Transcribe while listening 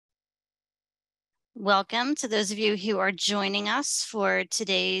Welcome to those of you who are joining us for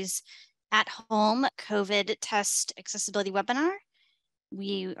today's at-home COVID test accessibility webinar.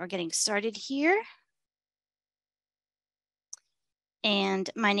 We are getting started here. And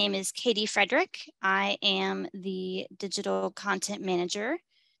my name is Katie Frederick. I am the digital content manager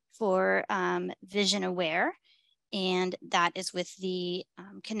for Vision Aware, and that is with the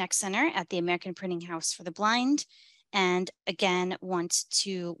ConnectCenter at the American Printing House for the Blind. And again, want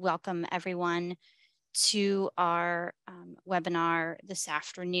to welcome everyone to our webinar this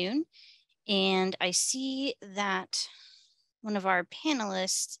afternoon. And I see that one of our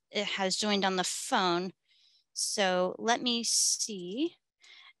panelists has joined on the phone. So let me see.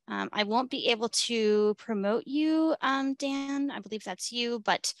 I won't be able to promote you, Dan. I believe that's you,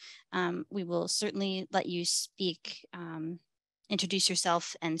 but we will certainly let you speak, introduce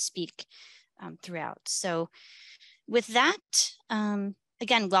yourself and speak throughout. So with that,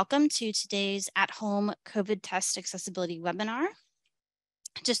 again, welcome to today's at-home COVID test accessibility webinar.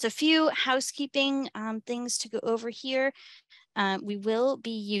 Just a few housekeeping things to go over here. We will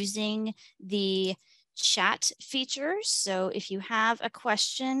be using the chat feature. So if you have a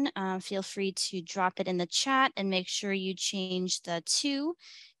question, feel free to drop it in the chat and make sure you change the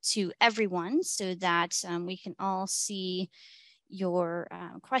to everyone so that we can all see your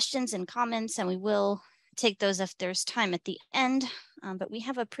questions and comments, and we will take those if there's time at the end. But we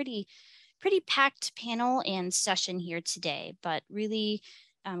have a pretty packed panel and session here today, but really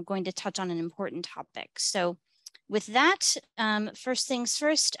going to touch on an important topic. So with that, first things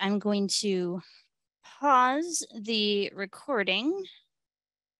first, I'm going to pause the recording.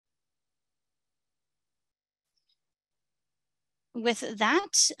 With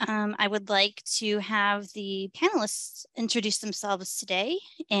that, I would like to have the panelists introduce themselves today.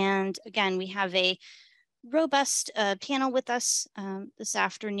 And again, we have a robust panel with us this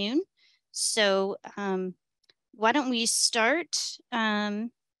afternoon. So why don't we start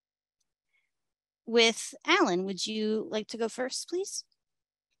with Alan? Would you like to go first, please?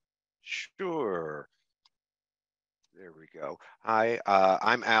 Sure. There we go. Hi,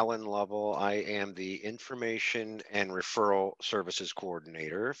 I'm Alan Lovell. I am the Information and Referral Services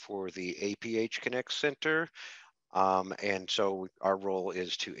Coordinator for the APH ConnectCenter. And so our role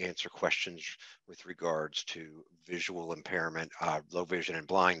is to answer questions with regards to visual impairment, low vision and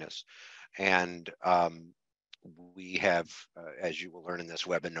blindness. And we have, as you will learn in this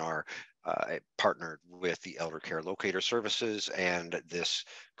webinar, partnered with the Elder Care Locator Services and this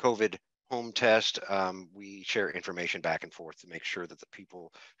COVID home test. We share information back and forth to make sure that the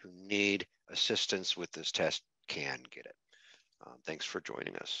people who need assistance with this test can get it. Thanks for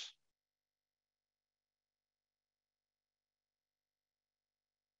joining us.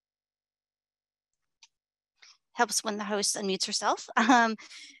 Helps when the host unmutes herself.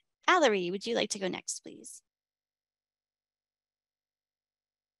 Valerie, would you like to go next, please?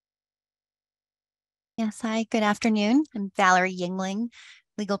 Yes, hi, good afternoon. I'm Valerie Yingling,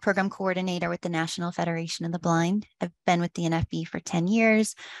 Legal Program Coordinator with the National Federation of the Blind. I've been with the NFB for 10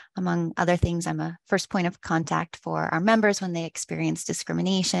 years. Among other things, I'm a first point of contact for our members when they experience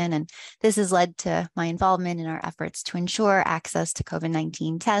discrimination, and this has led to my involvement in our efforts to ensure access to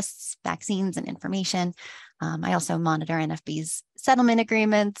COVID-19 tests, vaccines, and information. I also monitor NFB's settlement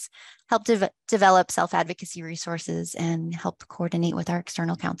agreements, help develop self-advocacy resources, and help coordinate with our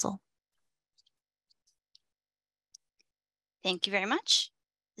external counsel. Thank you very much.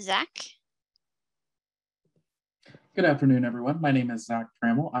 Zach? Good afternoon, everyone. My name is Zach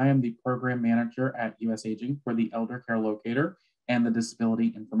Trammel. I am the Program Manager at US Aging for the Elder Care Locator and the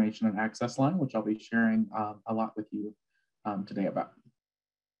Disability Information and Access Line, which I'll be sharing a lot with you today about.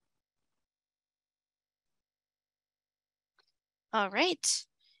 All right.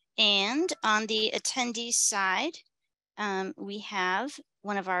 And on the attendee side, we have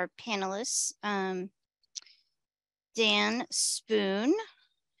one of our panelists, Dan Spoone,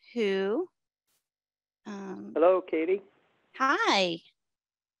 who... Hello, Katie. Hi.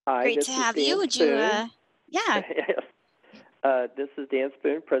 Hi. Great to have you. Would you, yeah. This is Dan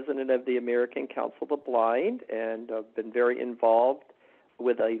Spoone, President of the American Council of the Blind, and I've been very involved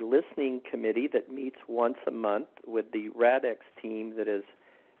with a listening committee that meets once a month with the RADX team that is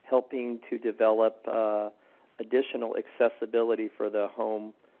helping to develop additional accessibility for the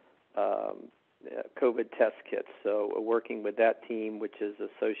home COVID test kits. So working with that team, which is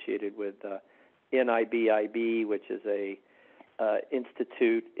associated with NIBIB, which is a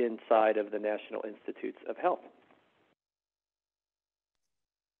institute inside of the National Institutes of Health.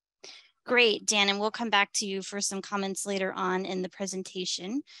 Great, Dan, and we'll come back to you for some comments later on in the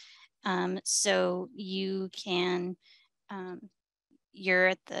presentation. So you can, you're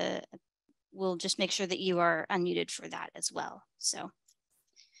at the we'll just make sure that you are unmuted for that as well. So.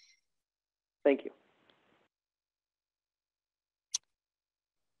 Thank you.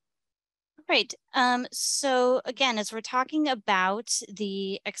 Right. So again, as we're talking about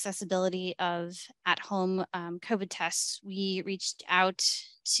the accessibility of at-home COVID tests, we reached out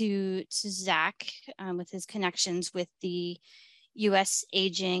to Zach with his connections with the US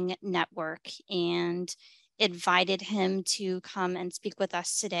Aging Network and invited him to come and speak with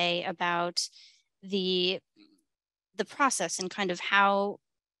us today about the process and kind of how,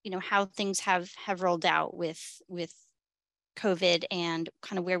 how things have rolled out with COVID and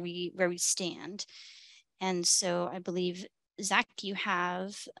kind of where we stand. And so I believe, Zach, you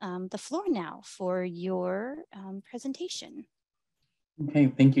have the floor now for your presentation.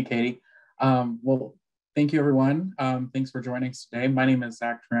 Okay, thank you, Katie. Well, thank you, everyone. Thanks for joining us today. My name is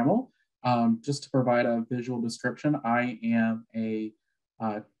Zach Trammel. Just to provide a visual description, I am a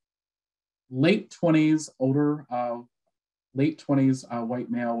late 20s white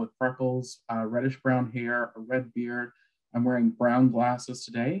male with freckles, reddish brown hair, a red beard. I'm wearing brown glasses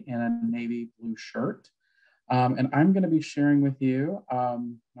today and a navy blue shirt. And I'm going to be sharing with you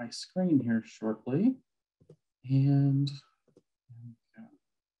my screen here shortly. And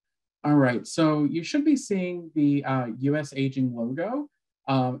all right, so you should be seeing the US Aging logo.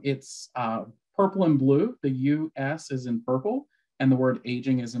 It's purple and blue. The US is in purple and the word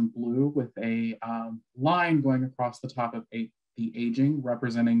aging is in blue with a line going across the top of the aging,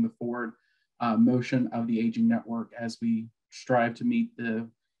 representing the forward motion of the aging network as we strive to meet the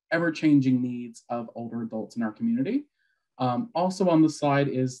ever-changing needs of older adults in our community. Also on the slide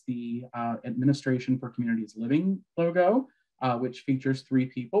is the Administration for Communities Living logo, which features 3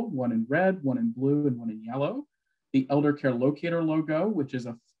 people, one in red, one in blue, and one in yellow. The Elder Care Locator logo, which is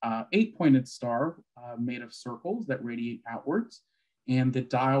a 8-pointed star made of circles that radiate outwards, and the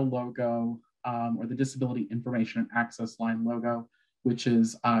DIAL logo, or the Disability Information and Access Line logo, which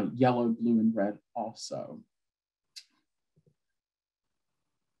is yellow, blue, and red also.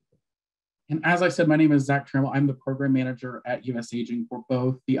 And as I said, my name is Zach Trammel. I'm the program manager at US Aging for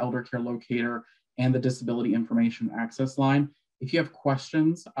both the Elder Care Locator and the Disability Information and Access Line. If you have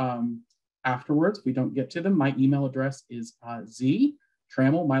questions afterwards, if we don't get to them, my email address is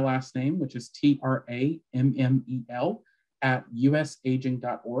Trammel, my last name, which is TRAMMEL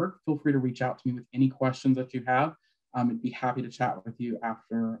 @usaging.org. Feel free to reach out to me with any questions that you have. I'd be happy to chat with you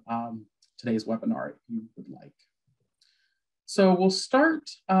after today's webinar if you would like. So we'll start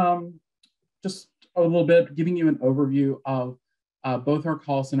just a little bit, giving you an overview of both our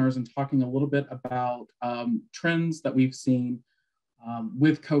call centers and talking a little bit about trends that we've seen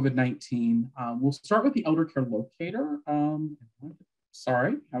with COVID-19. We'll start with the Elder Care Locator.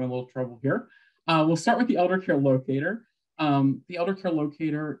 Sorry, having a little trouble here. We'll start with the Elder Care Locator. The Elder Care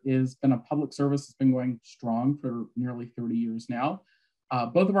Locator has been a public service that's been going strong for nearly 30 years now.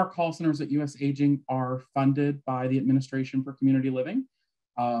 Both of our call centers at US Aging are funded by the Administration for Community Living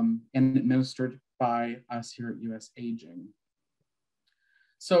and administered by us here at US Aging.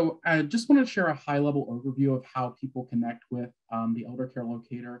 So I just want to share a high-level overview of how people connect with the Elder Care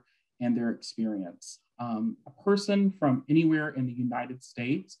Locator and their experience. A person from anywhere in the United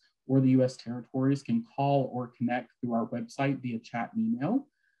States or the US territories can call or connect through our website via chat and email.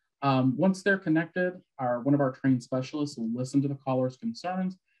 Once they're connected, one of our trained specialists will listen to the caller's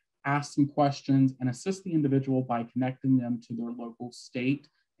concerns, ask some questions, and assist the individual by connecting them to their local state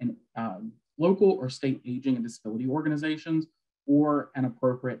and local or state aging and disability organizations or an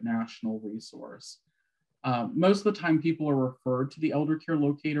appropriate national resource. Most of the time, people are referred to the Elder Care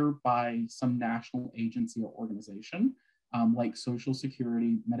Locator by some national agency or organization, like Social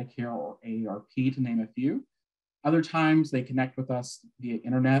Security, Medicare, or AARP, to name a few. Other times, they connect with us via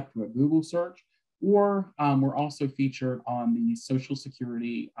internet through a Google search, or we're also featured on the Social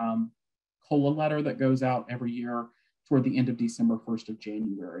Security COLA letter that goes out every year toward the end of December, 1st of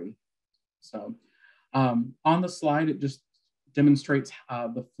January. So on the slide, it just demonstrates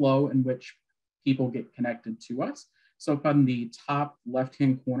the flow in which people get connected to us. So up on the top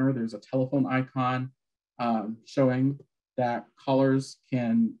left-hand corner, there's a telephone icon showing that callers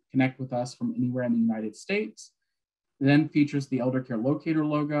can connect with us from anywhere in the United States. It then features the Elder Care Locator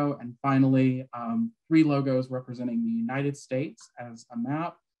logo, and finally, 3 logos representing the United States as a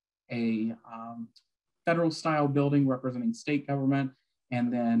map, a federal-style building representing state government,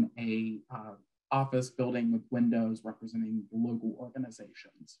 and then a office building with windows representing local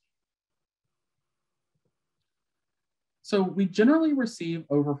organizations. So we generally receive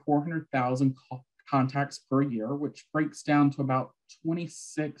over 400,000 contacts per year, which breaks down to about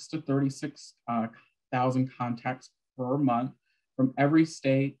 26 to 36,000 contacts per month from every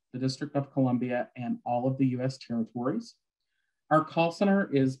state, the District of Columbia, and all of the US territories. Our call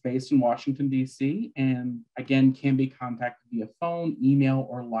center is based in Washington, D.C., and again, can be contacted via phone, email,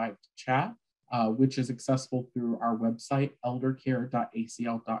 or live chat, which is accessible through our website,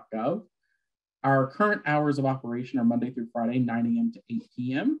 eldercare.acl.gov. Our current hours of operation are Monday through Friday, 9 a.m. to 8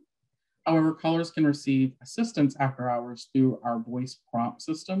 p.m. However, callers can receive assistance after hours through our voice prompt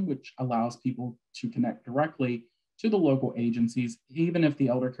system, which allows people to connect directly to the local agencies, even if the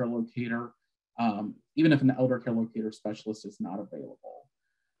elder care locator, even if an elder care locator specialist is not available.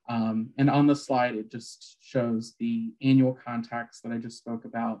 And on the slide, it just shows the annual contacts that I just spoke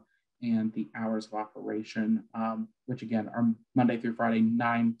about and the hours of operation, which again are Monday through Friday,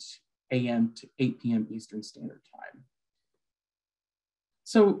 9 a.m. to 8 p.m. Eastern Standard Time.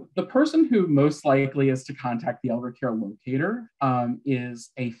 So the person who most likely is to contact the elder care locator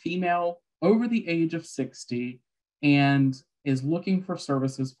is a female over the age of 60 and is looking for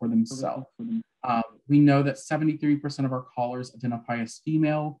services for themselves. We know that 73% of our callers identify as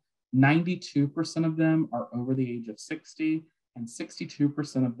female, 92% of them are over the age of 60, and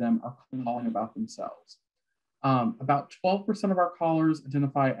 62% of them are calling about themselves. About 12% of our callers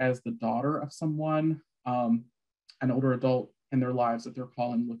identify as the daughter of someone, an older adult in their lives that they're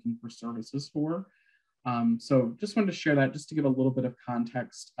calling looking for services for. So just wanted to share that just to give a little bit of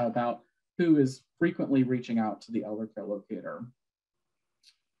context about who is frequently reaching out to the elder care locator.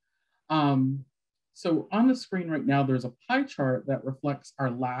 So on the screen right now, there's a pie chart that reflects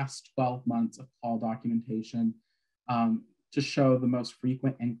our last 12 months of call documentation to show the most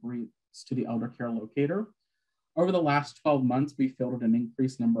frequent inquiries to the elder care locator. Over the last 12 months, we fielded an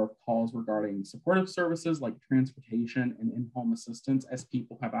increased number of calls regarding supportive services like transportation and in-home assistance as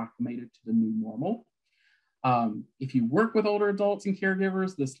people have acclimated to the new normal. If you work with older adults and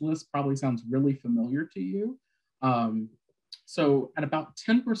caregivers, this list probably sounds really familiar to you. So at about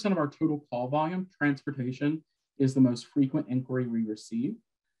 10% of our total call volume, transportation is the most frequent inquiry we receive.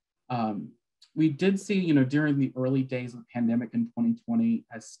 We did see, during the early days of the pandemic in 2020,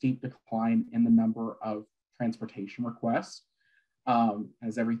 a steep decline in the number of transportation requests.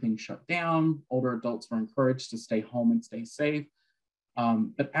 As everything shut down, older adults were encouraged to stay home and stay safe.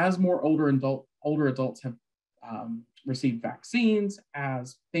 But as more older adults have received vaccines,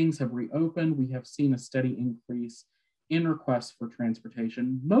 as things have reopened, we have seen a steady increase in requests for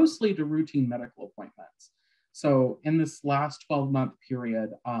transportation, mostly to routine medical appointments. So in this last 12-month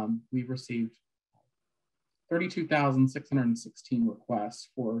period, we've received 32,616 requests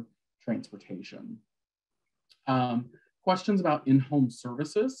for transportation. Questions about in-home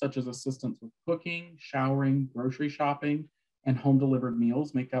services, such as assistance with cooking, showering, grocery shopping, and home delivered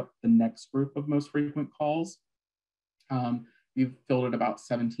meals make up the next group of most frequent calls. We've fielded about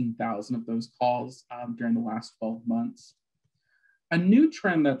 17,000 of those calls during the last 12 months. A new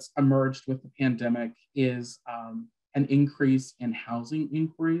trend that's emerged with the pandemic is an increase in housing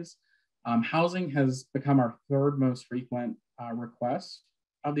inquiries. Housing has become our third most frequent request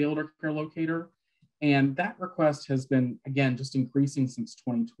of the elder care locator. And that request has been, again, just increasing since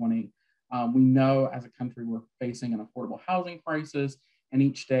 2020. We know as a country we're facing an affordable housing crisis, and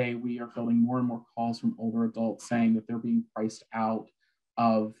each day we are fielding more and more calls from older adults saying that they're being priced out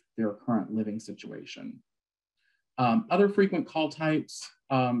of their current living situation. Other frequent call types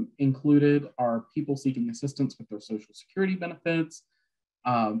included are people seeking assistance with their Social Security benefits,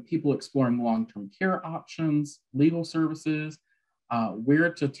 people exploring long-term care options, legal services,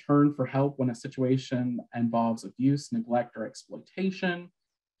 where to turn for help when a situation involves abuse, neglect, or exploitation,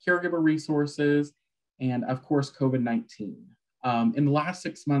 caregiver resources, and of course, COVID-19. In the last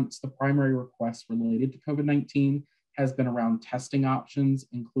 6 months, the primary request related to COVID-19 has been around testing options,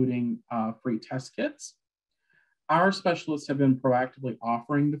 including free test kits. Our specialists have been proactively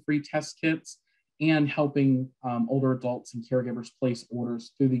offering the free test kits and helping older adults and caregivers place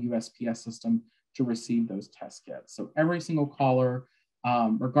orders through the USPS system to receive those test kits. So every single caller,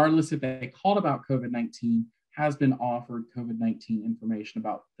 regardless if they called about COVID-19, has been offered COVID-19 information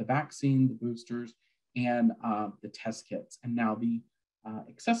about the vaccine, the boosters, and the test kits, and now the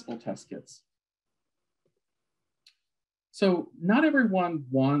accessible test kits. So not everyone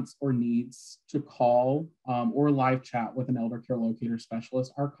wants or needs to call or live chat with an elder care locator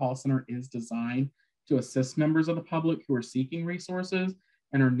specialist. Our call center is designed to assist members of the public who are seeking resources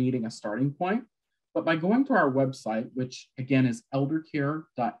and are needing a starting point. But by going to our website, which again is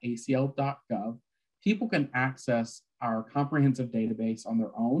eldercare.acl.gov, people can access our comprehensive database on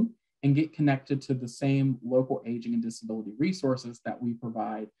their own and get connected to the same local aging and disability resources that we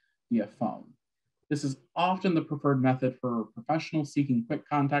provide via phone. This is often the preferred method for professionals seeking quick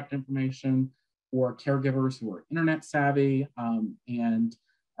contact information, or caregivers who are internet savvy and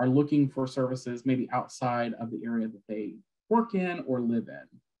are looking for services maybe outside of the area that they work in or live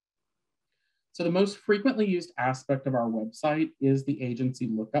in. So the most frequently used aspect of our website is the agency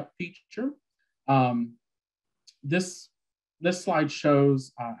lookup feature. This slide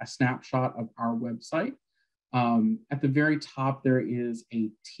shows a snapshot of our website. At the very top, there is a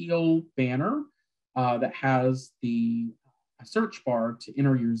teal banner that has a search bar to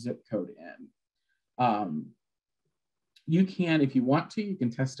enter your zip code in. You can, if you want to, you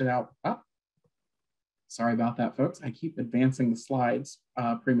can test it out. Oh, sorry about that, folks. I keep advancing the slides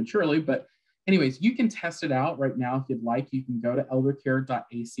prematurely, but anyways, you can test it out right now if you'd like. You can go to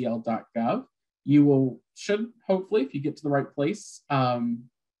eldercare.acl.gov. You should hopefully, if you get to the right place,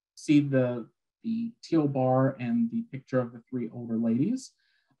 see the teal bar and the picture of the 3 older ladies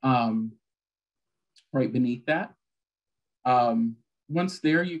right beneath that. Once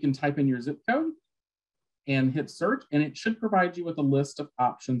there, you can type in your zip code and hit search, and it should provide you with a list of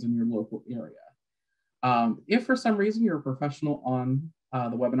options in your local area. If for some reason you're a professional on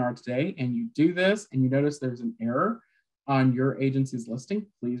the webinar today and you do this and you notice there's an error on your agency's listing,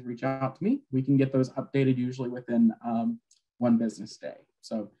 please reach out to me. We can get those updated usually within 1 business day.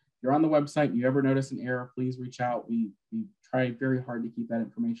 So if you're on the website and you ever notice an error, please reach out. We try very hard to keep that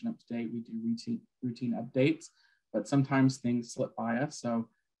information up to date. We do routine updates, but sometimes things slip by us. So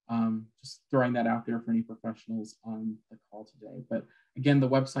just throwing that out there for any professionals on the call today. But again, the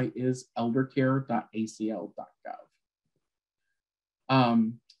website is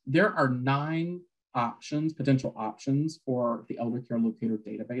eldercare.acl.gov. There are 9 potential options for the Elder Care Locator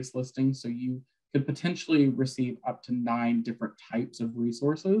database listing. So you could potentially receive up to 9 different types of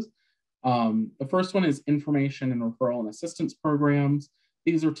resources. The first one is information and referral and assistance programs.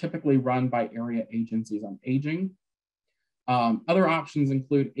 These are typically run by area agencies on aging. Other options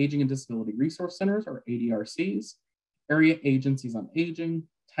include Aging and Disability Resource Centers, or ADRCs, area agencies on aging,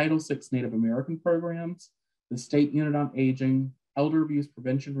 Title VI Native American programs, the State Unit on Aging, elder abuse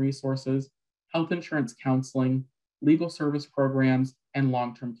prevention resources, health insurance counseling, legal service programs, and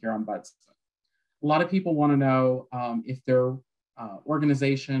long-term care ombudsman. A lot of people want to know if their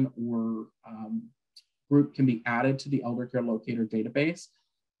organization or group can be added to the Elder Care Locator database.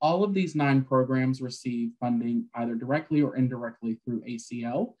 All of these 9 programs receive funding either directly or indirectly through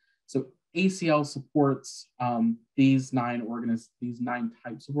ACL. So ACL supports these 9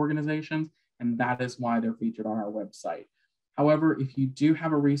 types of organizations, and that is why they're featured on our website. However, if you do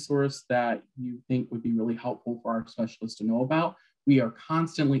have a resource that you think would be really helpful for our specialists to know about, we are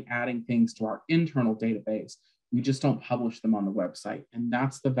constantly adding things to our internal database. We just don't publish them on the website. And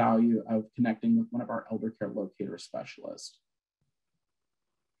that's the value of connecting with one of our Elder Care Locator specialists.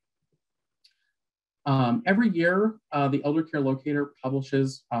 Every year, the Elder Care Locator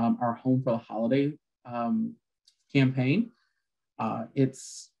publishes our Home for the Holiday campaign.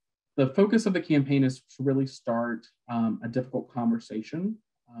 The focus of the campaign is to really start a difficult conversation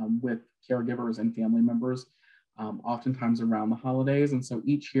with caregivers and family members, oftentimes around the holidays. And so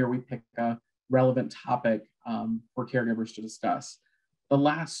each year we pick a relevant topic for caregivers to discuss. The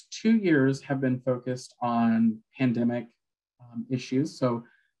last 2 years have been focused on pandemic issues. So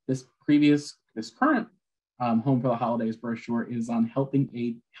this current Home for the Holidays brochure is on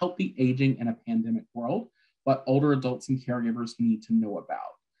healthy aging in a pandemic world, what older adults and caregivers need to know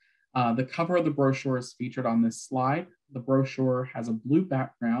about. The cover of the brochure is featured on this slide. The brochure has a blue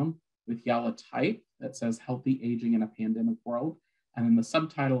background with yellow type that says healthy aging in a pandemic world. And then the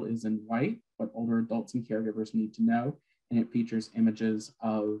subtitle is in white, what older adults and caregivers need to know. And it features images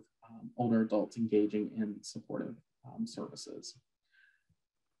of older adults engaging in supportive services.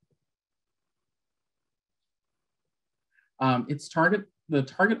 The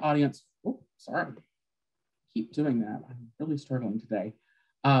target audience, keep doing that. I'm really struggling today.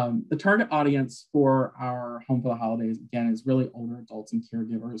 The target audience for our Home for the Holidays, again, is really older adults and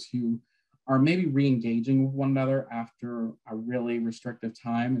caregivers who are maybe re-engaging with one another after a really restrictive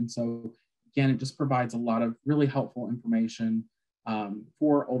time. And so, again, it just provides a lot of really helpful information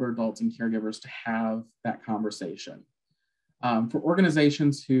for older adults and caregivers to have that conversation. For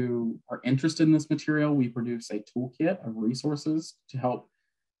organizations who are interested in this material, we produce a toolkit of resources to help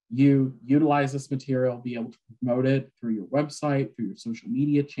you utilize this material, be able to promote it through your website, through your social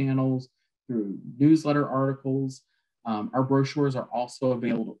media channels, through newsletter articles. Our brochures are also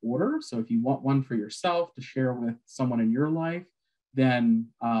available to order. So if you want one for yourself to share with someone in your life, then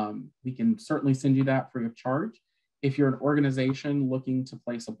we can certainly send you that free of charge. If you're an organization looking to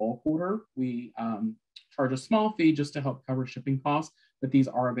place a bulk order, we charge a small fee just to help cover shipping costs, but these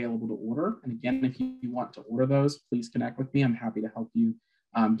are available to order. And again, if you want to order those, please connect with me. I'm happy to help you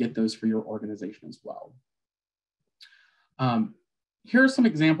get those for your organization as well. Here are some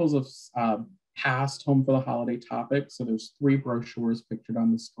examples of past Home for the Holiday topics. So there's 3 brochures pictured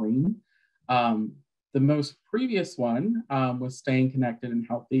on the screen. The most previous one was Staying Connected and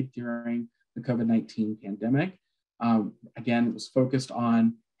Healthy During the COVID-19 pandemic. Again, it was focused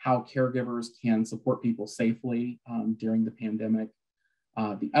on how caregivers can support people safely during the pandemic.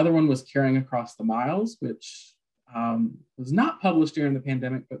 The other one was Caring Across the Miles, which was not published during the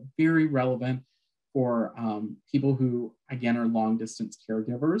pandemic, but very relevant for people who, again, are long distance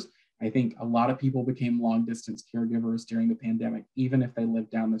caregivers. I think a lot of people became long distance caregivers during the pandemic, even if they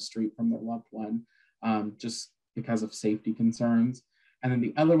lived down the street from their loved one, just because of safety concerns. And then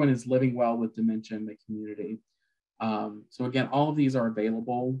the other one is Living Well with Dementia in the Community. So again, all of these are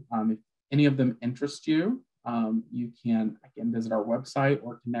available. If any of them interest you, you can, again, visit our website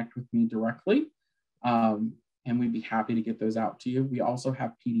or connect with me directly. And we'd be happy to get those out to you. We also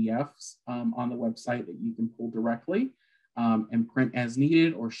have PDFs on the website that you can pull directly and print as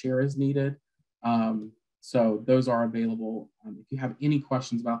needed or share as needed. So those are available. If you have any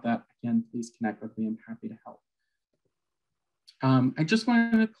questions about that, again, please connect with me. I'm happy to help. I just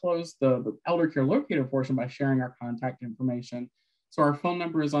wanted to close the Elder Care Locator portion by sharing our contact information. So our phone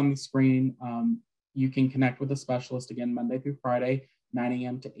number is on the screen. You can connect with a specialist, again, Monday through Friday, 9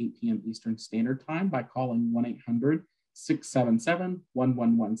 a.m. to 8 p.m. Eastern Standard Time by calling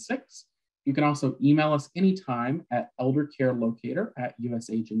 1-800-677-1116. You can also email us anytime at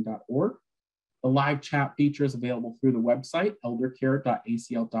eldercarelocator@usaging.org. The live chat feature is available through the website,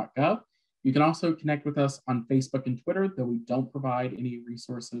 eldercare.acl.gov. You can also connect with us on Facebook and Twitter, though we don't provide any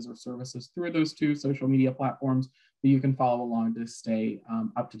resources or services through those 2 social media platforms, but you can follow along to stay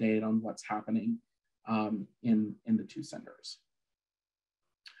up to date on what's happening in the 2 centers.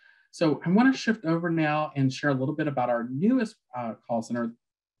 So I want to shift over now and share a little bit about our newest call center,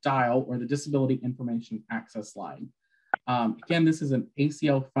 DIAL, or the Disability Information Access Line. Again, this is an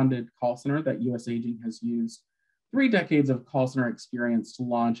ACL-funded call center that US Aging has used 3 decades of call center experience to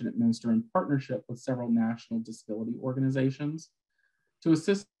launch and administer in partnership with several national disability organizations. To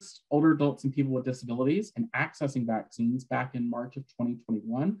assist older adults and people with disabilities in accessing vaccines, back in March of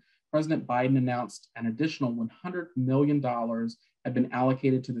 2021, President Biden announced an additional $100 million had been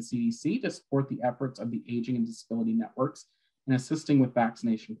allocated to the CDC to support the efforts of the Aging and Disability Networks in assisting with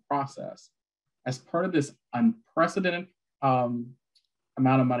vaccination process. As part of this unprecedented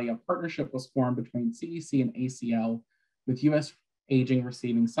amount of money, a partnership was formed between CDC and ACL, with US Aging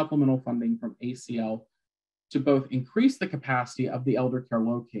receiving supplemental funding from ACL to both increase the capacity of the Elder Care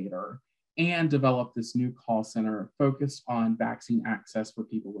Locator and develop this new call center focused on vaccine access for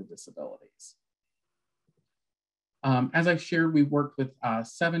people with disabilities. As I shared, we worked with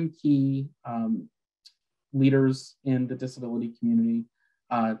 7 key leaders in the disability community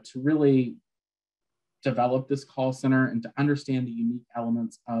to really develop this call center and to understand the unique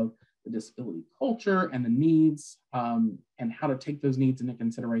elements of the disability culture and the needs and how to take those needs into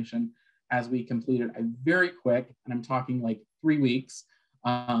consideration as we completed a very quick, and I'm talking like 3 weeks,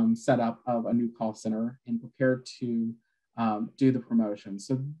 setup of a new call center and prepared to do the promotion.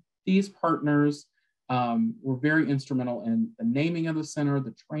 So these partners were very instrumental in the naming of the center,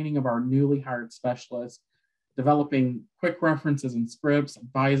 the training of our newly hired specialists, developing quick references and scripts,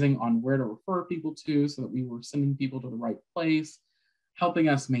 advising on where to refer people to so that we were sending people to the right place, helping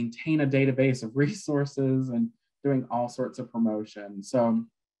us maintain a database of resources and doing all sorts of promotion. So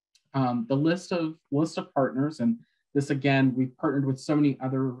the list of partners, and this again, we've partnered with so many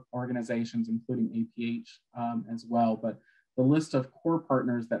other organizations, including APH as well, but the list of core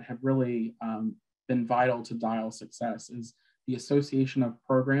partners that have really been vital to DIAL success is the Association of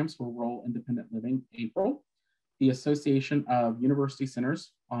Programs for Rural Independent Living, APRIL, the Association of University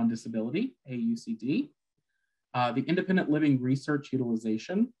Centers on Disability, AUCD, the Independent Living Research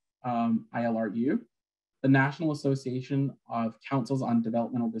Utilization, ILRU, the National Association of Councils on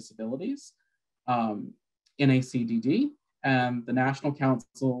Developmental Disabilities, NACDD, and the National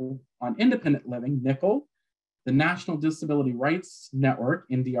Council on Independent Living, NICL, the National Disability Rights Network,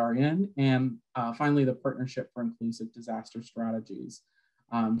 NDRN, and finally, the Partnership for Inclusive Disaster Strategies.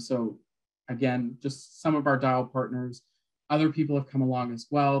 So again, just some of our DIAL partners. Other people have come along as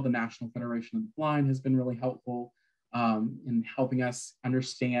well. The National Federation of the Blind has been really helpful in helping us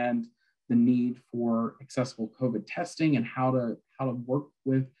understand the need for accessible COVID testing and how to work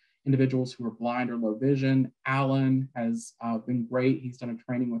with individuals who are blind or low vision. Alan has been great. He's done a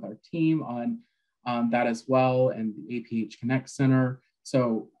training with our team on that as well, and the APH ConnectCenter.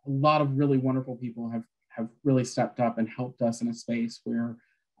 So a lot of really wonderful people have really stepped up and helped us in a space where,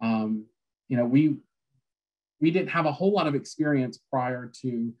 you know, we we didn't have a whole lot of experience prior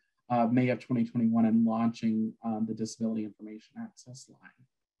to May of 2021 and launching the Disability Information Access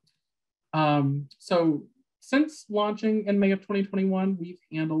Line. So since launching in May of 2021, we've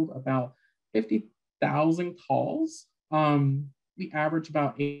handled about 50,000 calls. We average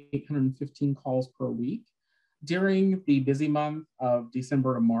about 815 calls per week. During the busy month of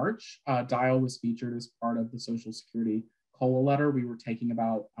December to March, Dial was featured as part of the Social Security COLA letter. We were taking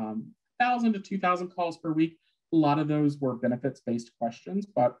about 1,000 to 2,000 calls per week. A lot of those were benefits-based questions,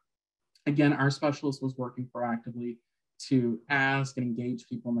 but again, our specialist was working proactively to ask and engage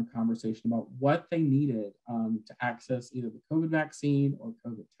people in the conversation about what they needed to access either the COVID vaccine or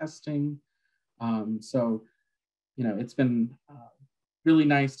COVID testing. So, you know, it's been really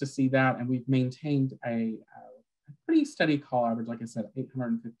nice to see that, and we've maintained a pretty steady call average, like I said,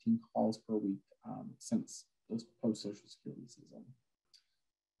 815 calls per week since this post-Social Security season.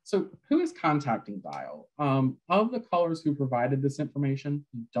 So who is contacting Dial? Of the callers who provided this information,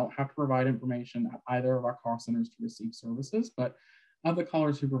 you don't have to provide information at either of our call centers to receive services, but of the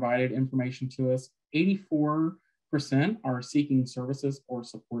callers who provided information to us, 84% are seeking services or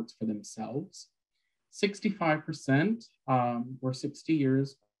supports for themselves. 65% were 60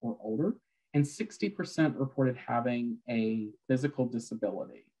 years or older, and 60% reported having a physical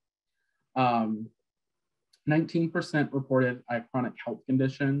disability. 19% reported a chronic health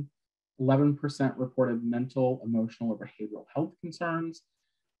condition, 11% reported mental, emotional, or behavioral health concerns,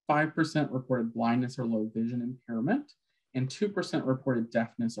 5% reported blindness or low vision impairment, and 2% reported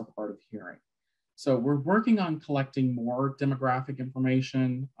deafness or hard of hearing. So we're working on collecting more demographic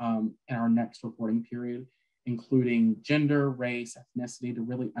information in our next reporting period, including gender, race, ethnicity, to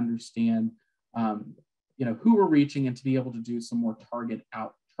really understand you know, who we're reaching and to be able to do some more targeted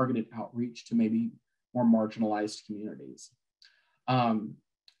outreach to maybe more marginalized communities.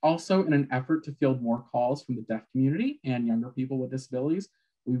 Also, in an effort to field more calls from the deaf community and younger people with disabilities,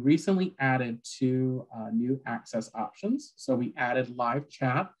 we recently added 2 new access options. So we added live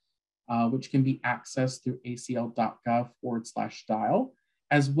chat, which can be accessed through acl.gov/dial,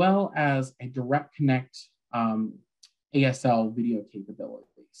 as well as a direct connect ASL video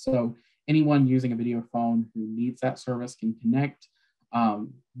capability. So anyone using a video phone who needs that service can connect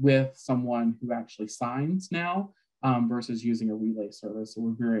with someone who actually signs now versus using a relay service. So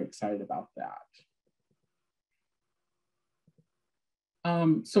we're very excited about that.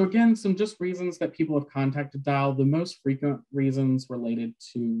 So again, some just reasons that people have contacted Dial. The most frequent reasons related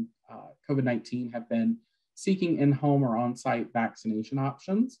to COVID-19 have been seeking in-home or on-site vaccination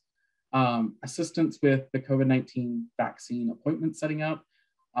options, assistance with the COVID-19 vaccine appointment setting up,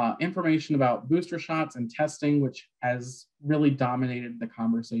 information about booster shots and testing, which has really dominated the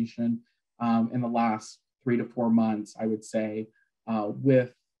conversation in the last 3 to 4 months, I would say,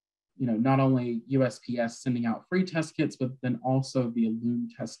 with not only USPS sending out free test kits, but then also the Illume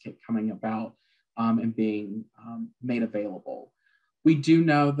test kit coming about and being made available. We do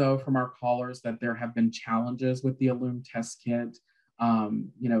know, though, from our callers that there have been challenges with the Illume test kit.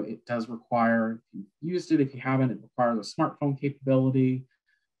 It does require, if you've used it, if you haven't, it requires a smartphone capability.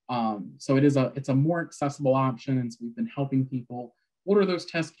 So it's a more accessible option, and so we've been helping people order those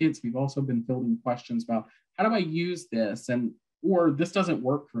test kits. We've also been fielding questions about how do I use this, or this doesn't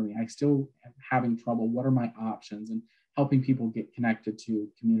work for me. I still am having trouble. What are my options? And helping people get connected to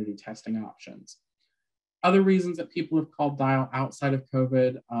community testing options. Other reasons that people have called Dial outside of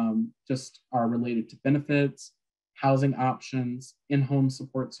COVID just are related to benefits, housing options, in-home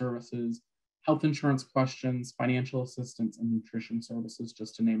support services, health insurance questions, financial assistance, and nutrition services,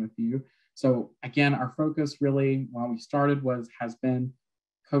 just to name a few. So again, our focus really, while we started, has been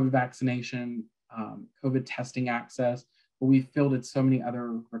COVID vaccination, COVID testing access, but we've fielded so many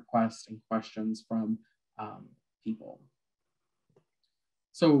other requests and questions from people.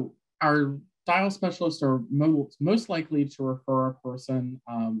 So our Dial specialists are most likely to refer a person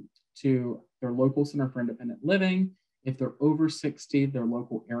to their local Center for Independent Living. If they're over 60, their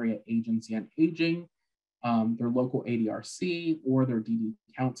local area agency on aging, their local ADRC, or their DD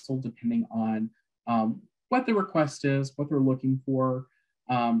council, depending on what the request is, what they're looking for.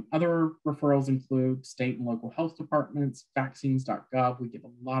 Other referrals include state and local health departments, vaccines.gov. We get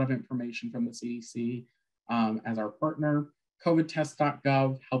a lot of information from the CDC as our partner.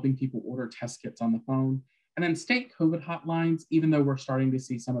 COVIDtest.gov, helping people order test kits on the phone. And then state COVID hotlines, even though we're starting to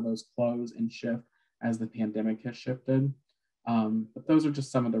see some of those close and shift as the pandemic has shifted. But those are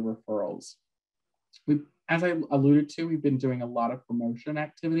just some of the referrals. As I alluded to, we've been doing a lot of promotion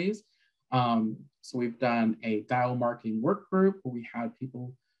activities. So we've done a Dial marketing work group where we had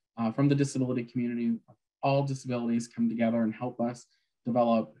people from the disability community, all disabilities, come together and help us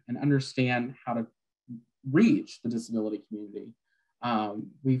develop and understand how to reach the disability community.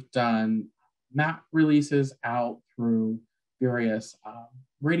 We've done map releases out through various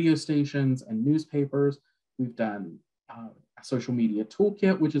radio stations and newspapers. We've done a social media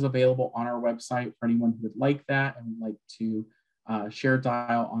toolkit, which is available on our website for anyone who would like that and would like to share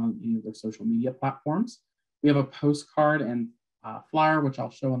Dial on any of their social media platforms. We have a postcard and flyer, which I'll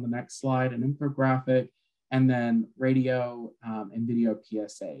show on the next slide, an infographic, and then radio and video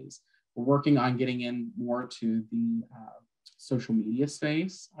PSAs. We're working on getting in more to the social media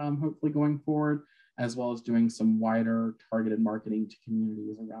space, hopefully going forward, as well as doing some wider targeted marketing to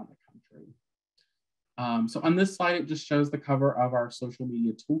communities around the country. So on this slide, it just shows the cover of our social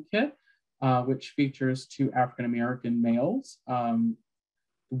media toolkit, which features 2 African-American males.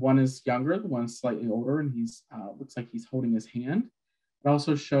 One is younger, the one is slightly older, and he's looks like he's holding his hand. It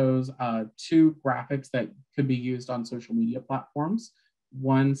also shows 2 graphics that could be used on social media platforms.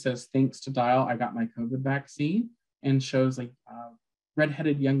 One says, "Thanks to Dial, I got my COVID vaccine," and shows a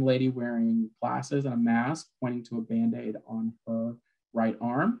redheaded young lady wearing glasses and a mask pointing to a Band-Aid on her right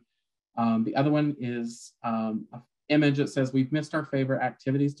arm. The other one is an image that says, "We've missed our favorite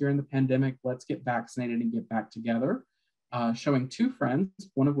activities during the pandemic. Let's get vaccinated and get back together," showing 2 friends,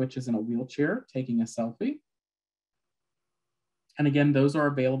 one of which is in a wheelchair taking a selfie. And again, those are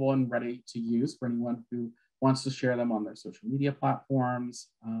available and ready to use for anyone who wants to share them on their social media platforms.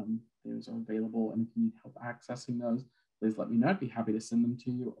 Those are available, and if you need help accessing those, please let me know. I'd be happy to send them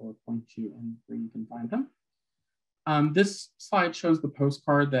to you or point you in where you can find them. This slide shows the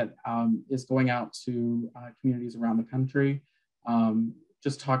postcard that is going out to communities around the country.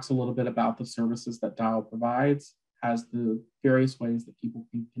 Just talks a little bit about the services that Dial provides, has the various ways that people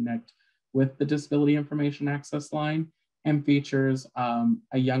can connect with the Disability Information Access Line, and features a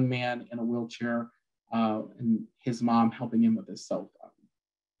young man in a wheelchair and his mom helping him with his cell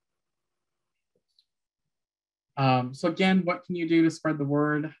phone. So again, what can you do to spread the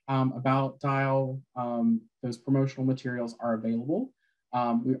word about Dial? Those promotional materials are available.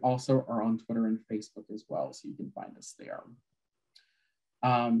 We also are on Twitter and Facebook as well, so you can find us there.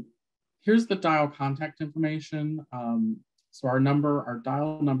 Here's the Dial contact information. So our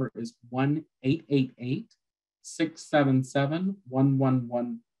Dial number is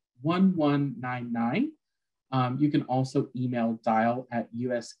 1-888-677-1199. You can also email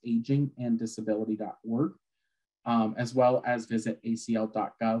dial@usaginganddisability.org, as well as visit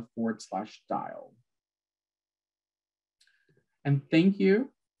acl.gov/dial. And thank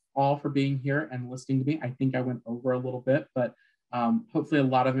you all for being here and listening to me. I think I went over a little bit, but hopefully a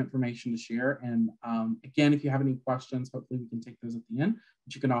lot of information to share. And again, if you have any questions, hopefully we can take those at the end,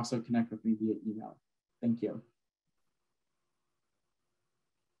 but you can also connect with me via email. Thank you.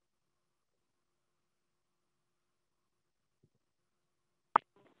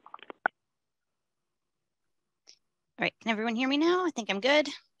 All right, can everyone hear me now? I think I'm good.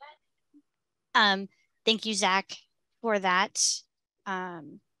 Thank you, Zach, for that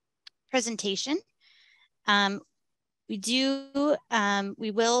presentation. We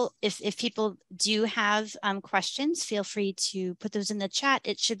will, if people do have questions, feel free to put those in the chat.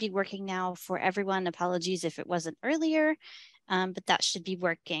 It should be working now for everyone. Apologies if it wasn't earlier, but that should be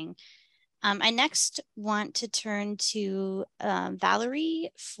working. I next want to turn to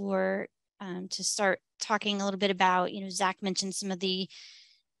Valerie to start talking a little bit about, Zach mentioned some of the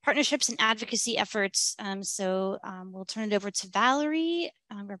partnerships and advocacy efforts. We'll turn it over to Valerie,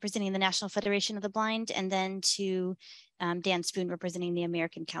 representing the National Federation of the Blind, and then to Dan Spoone, representing the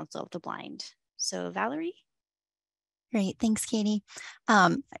American Council of the Blind. So Valerie. Great, thanks, Katie.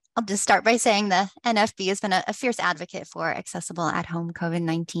 I'll just start by saying the NFB has been a fierce advocate for accessible at-home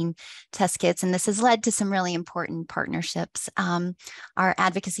COVID-19 test kits, and this has led to some really important partnerships. Our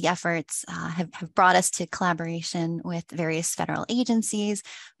advocacy efforts have brought us to collaboration with various federal agencies.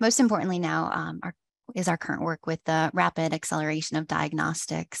 Most importantly now is our current work with the Rapid Acceleration of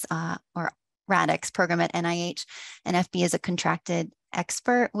Diagnostics, or RADX program at NIH. NFB is a contracted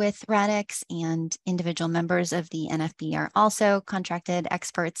expert with RADX, and individual members of the NFB are also contracted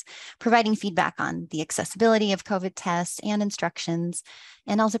experts, providing feedback on the accessibility of COVID tests and instructions,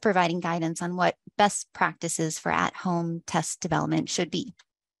 and also providing guidance on what best practices for at-home test development should be.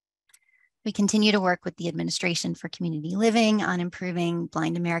 We continue to work with the Administration for Community Living on improving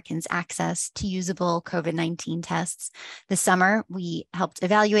Blind Americans' access to usable COVID-19 tests. This summer, we helped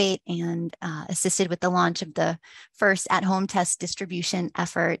evaluate and assisted with the launch of the first at-home test distribution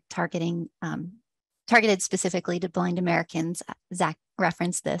effort targeted specifically to Blind Americans. Zach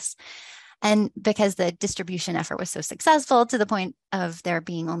referenced this. And because the distribution effort was so successful to the point of there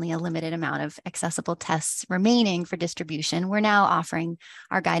being only a limited amount of accessible tests remaining for distribution, we're now offering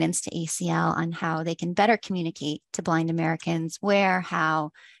our guidance to ACL on how they can better communicate to blind Americans where,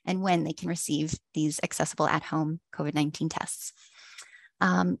 how, and when they can receive these accessible at-home COVID-19 tests.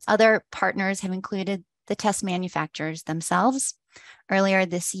 Other partners have included the test manufacturers themselves. Earlier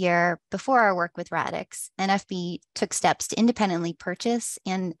this year, before our work with Radix, NFB took steps to independently purchase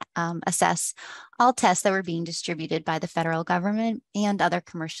and assess all tests that were being distributed by the federal government and other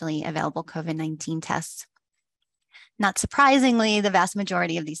commercially available COVID-19 tests. Not surprisingly, the vast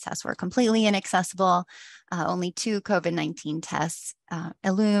majority of these tests were completely inaccessible. Only 2 COVID-19 tests,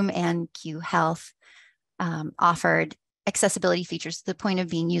 Illum and Q Health, offered accessibility features to the point of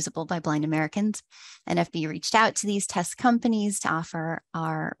being usable by blind Americans. NFB reached out to these test companies to offer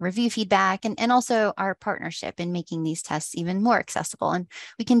our review feedback and also our partnership in making these tests even more accessible. And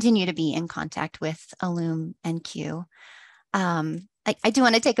we continue to be in contact with Illum and Q. I do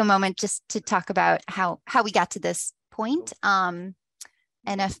want to take a moment just to talk about how we got to this point. NFB,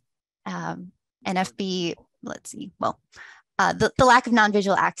 let's see, well, the lack of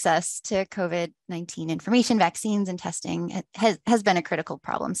non-visual access to COVID-19 information, vaccines, and testing has been a critical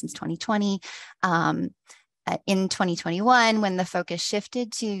problem since 2020. In 2021, when the focus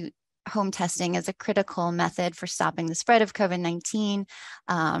shifted to home testing as a critical method for stopping the spread of COVID-19,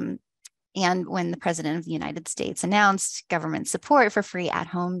 and when the President of the United States announced government support for free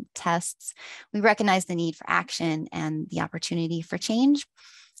at-home tests, we recognized the need for action and the opportunity for change.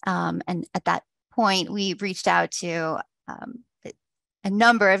 And at that point, we reached out to a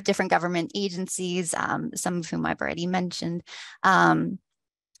number of different government agencies, some of whom I've already mentioned.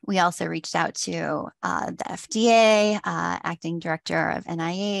 We also reached out to the FDA, Acting Director of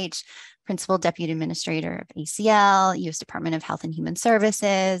NIH, Principal Deputy Administrator of ACL, U.S. Department of Health and Human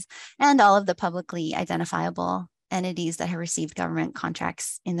Services, and all of the publicly identifiable entities that have received government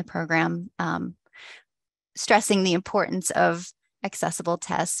contracts in the program, stressing the importance of accessible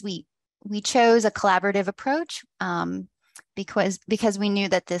tests. We chose a collaborative approach because we knew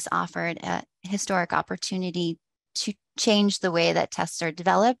that this offered a historic opportunity to change the way that tests are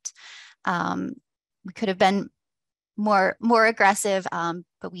developed. We could have been more aggressive,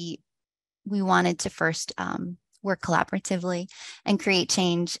 but we wanted to first work collaboratively and create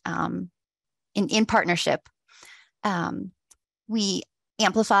change in partnership. We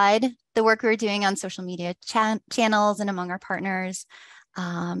amplified the work we were doing on social media channels and among our partners.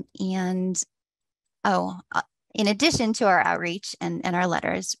 In addition to our outreach and our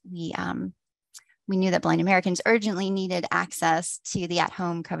letters, we knew that blind Americans urgently needed access to the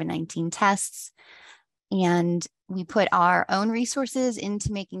at-home COVID-19 tests. And we put our own resources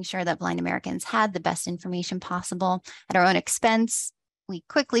into making sure that blind Americans had the best information possible at our own expense. We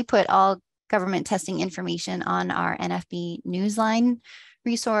quickly put all government testing information on our NFB Newsline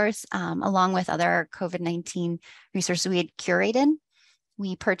resource, along with other COVID-19 resources we had curated.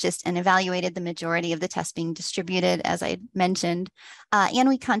 We purchased and evaluated the majority of the tests being distributed, as I mentioned, and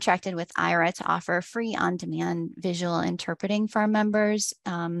we contracted with IRA to offer free on-demand visual interpreting for our members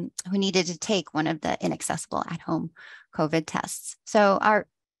who needed to take one of the inaccessible at-home COVID tests. So our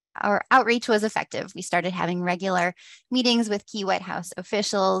outreach was effective. We started having regular meetings with key White House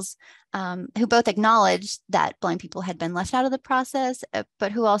officials who both acknowledged that blind people had been left out of the process,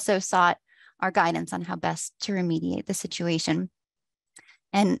 but who also sought our guidance on how best to remediate the situation.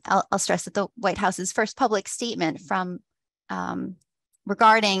 And I'll stress that the White House's first public statement from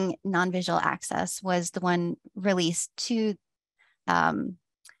regarding non-visual access was the one released to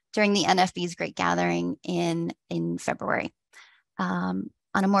during the NFB's Great Gathering in February. On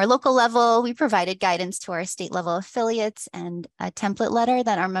a more local level, we provided guidance to our state level affiliates and a template letter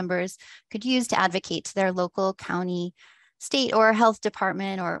that our members could use to advocate to their local, county, state or health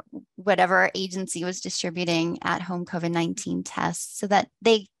department or whatever agency was distributing at-home COVID-19 tests so that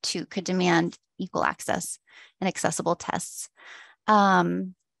they too could demand equal access and accessible tests.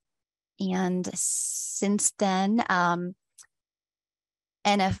 And since then,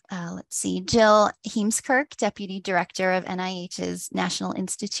 let's see, Jill Heemskirk, Deputy Director of NIH's National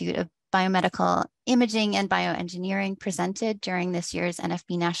Institute of Biomedical Imaging and Bioengineering, presented during this year's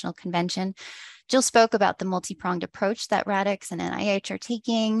NFB National Convention. Jill spoke about the multi-pronged approach that Radix and NIH are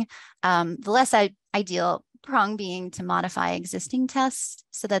taking, the less ideal prong being to modify existing tests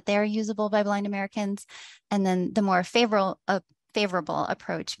so that they're usable by blind Americans, and then the more favorable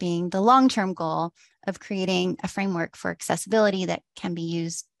approach being the long-term goal of creating a framework for accessibility that can be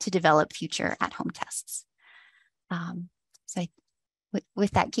used to develop future at-home tests.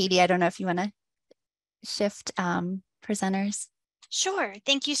 With that, Katie, I don't know if you want to shift presenters. Sure.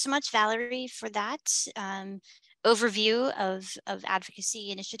 Thank you so much, Valerie, for that overview of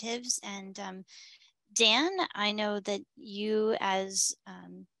advocacy initiatives. And Dan, I know that you as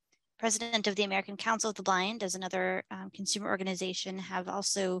president of the American Council of the Blind, as another consumer organization, have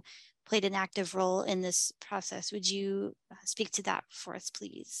also played an active role in this process. Would you speak to that for us,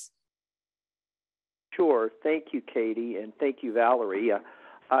 please? Sure. Thank you, Katie, and thank you, Valerie.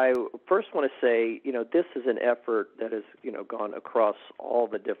 I first want to say, this is an effort that has, gone across all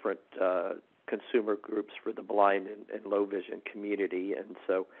the different consumer groups for the blind and low vision community. And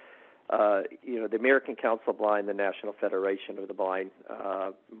so, the American Council of Blind, the National Federation of the Blind,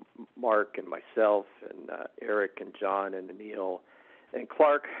 Mark and myself and Eric and John and Neil and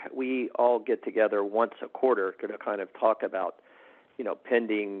Clark, we all get together once a quarter to kind of talk about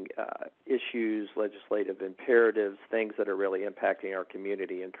pending issues, legislative imperatives, things that are really impacting our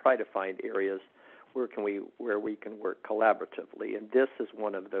community, and try to find areas where we can work collaboratively. And this is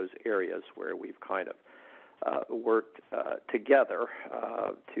one of those areas where we've kind of worked together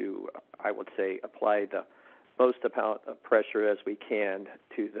to, I would say, apply the most amount of pressure as we can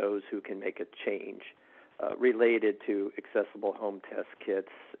to those who can make a change related to accessible home test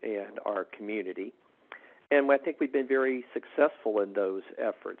kits and our community. And I think we've been very successful in those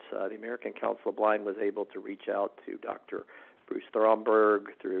efforts. The American Council of Blind was able to reach out to Dr. Bruce Stromberg,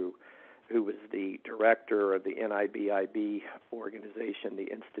 who was the director of the NIBIB organization, the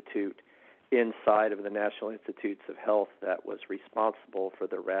institute inside of the National Institutes of Health that was responsible for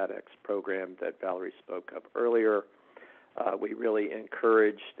the RADx program that Valerie spoke of earlier. We really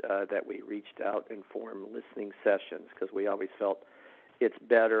encouraged that we reached out and formed listening sessions, because we always felt it's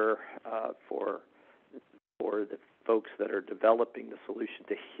better for the folks that are developing the solution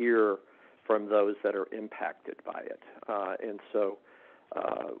to hear from those that are impacted by it. And so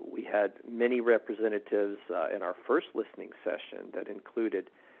we had many representatives in our first listening session that included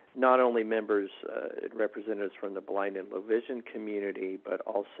not only members and representatives from the blind and low vision community, but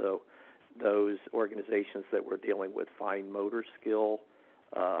also those organizations that were dealing with fine motor skill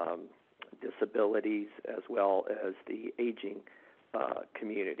disabilities, as well as the aging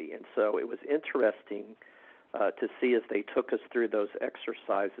community. And so it was interesting to see, as they took us through those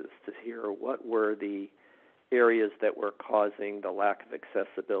exercises, to hear what were the areas that were causing the lack of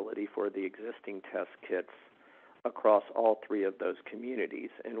accessibility for the existing test kits across all three of those communities.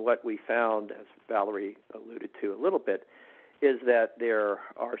 And what we found, as Valerie alluded to a little bit, is that there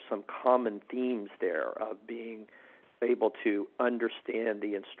are some common themes there of being able to understand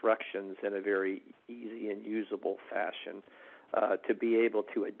the instructions in a very easy and usable fashion, to be able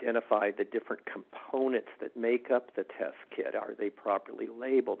to identify the different components that make up the test kit. Are they properly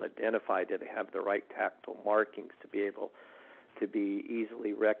labeled, identified? Do they have the right tactile markings to be able to be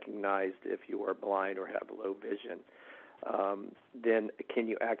easily recognized if you are blind or have low vision? Then can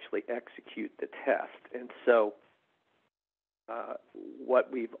you actually execute the test? And so what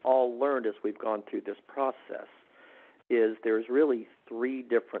we've all learned as we've gone through this process is there's really three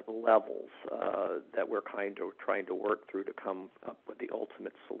different levels that we're kind of trying to work through to come up with the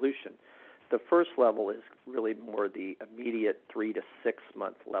ultimate solution. The first level is really more the immediate 3 to 6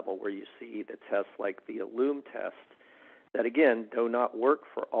 month level, where you see the tests like the Illume test that, again, do not work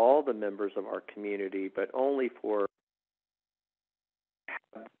for all the members of our community, but only for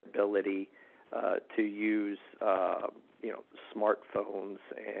ability to use smartphones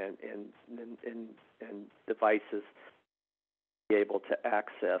and devices be able to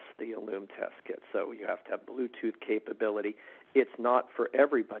access the Illume test kit. So you have to have Bluetooth capability. It's not for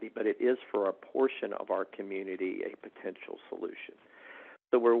everybody, but it is for a portion of our community a potential solution.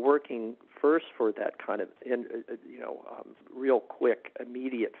 So we're working first for that kind of real quick,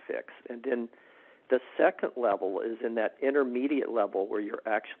 immediate fix. And then the second level is in that intermediate level where you're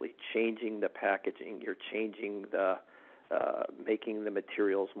actually changing the packaging. You're changing making the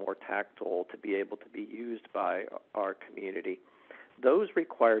materials more tactile to be able to be used by our community. Those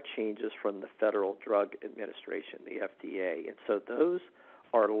require changes from the Federal Drug Administration, the FDA. And so those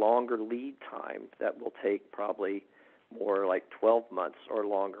are longer lead time that will take probably more like 12 months or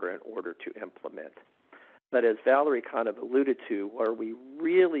longer in order to implement. But as Valerie kind of alluded to, where we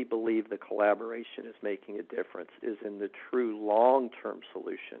really believe the collaboration is making a difference is in the true long-term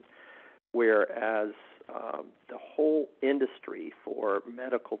solution, whereas the whole industry for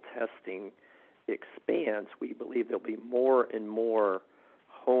medical testing expands, we believe there'll be more and more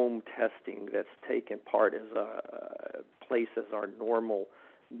home testing that's taken part as a place as our normal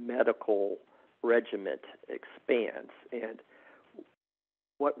medical regimen expands. And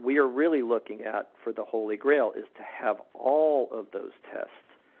what we are really looking at for the Holy Grail is to have all of those tests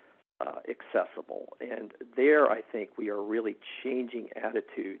accessible. And there, I think we are really changing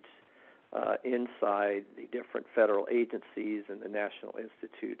attitudes inside the different federal agencies and the National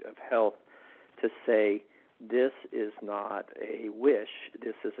Institute of Health to say this is not a wish,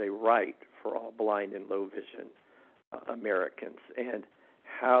 this is a right for all blind and low vision Americans. And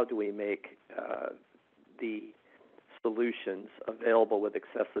how do we make the solutions available with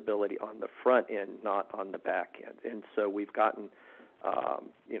accessibility on the front end, not on the back end? And so we've gotten,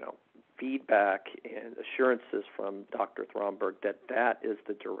 feedback and assurances from Dr. Thornburg that that is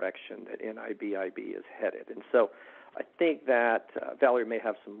the direction that NIBIB is headed. And so I think that Valerie may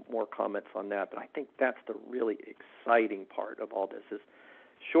have some more comments on that, but I think that's the really exciting part of all this is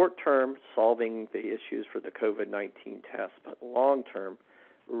short-term solving the issues for the COVID-19 test, but long-term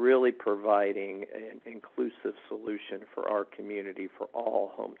really providing an inclusive solution for our community for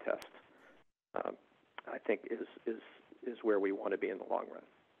all home tests. I think is where we want to be in the long run.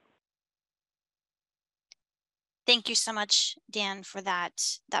 Thank you so much, Dan, for that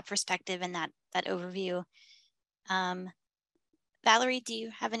perspective and that overview. Valerie, do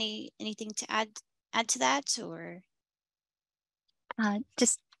you have anything to add to that, or?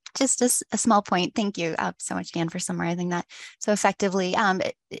 Just a small point. Thank you so much, Dan, for summarizing that so effectively.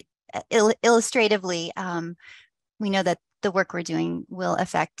 Illustratively, we know that the work we're doing will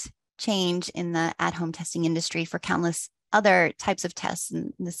affect change in the at-home testing industry for countless other types of tests.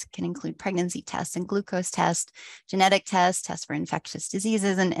 And this can include pregnancy tests and glucose tests, genetic tests for infectious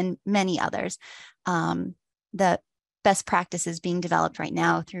diseases, and many others. The best practices being developed right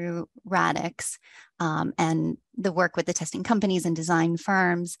now through RADx and the work with the testing companies and design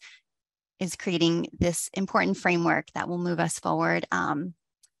firms is creating this important framework that will move us forward.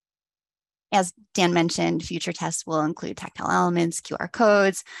 As Dan mentioned, future tests will include tactile elements, QR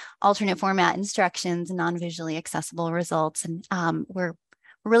codes, alternate format instructions, and non-visually accessible results. And we're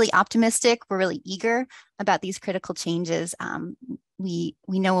really optimistic. We're really eager about these critical changes. We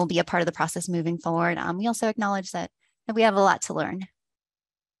know we'll be a part of the process moving forward. We also acknowledge that we have a lot to learn.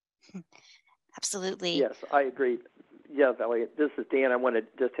 Absolutely. Yes, I agree. Yeah, Valerie, this is Dan. I want to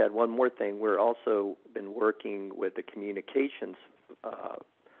just add one more thing. We're also been working with the communications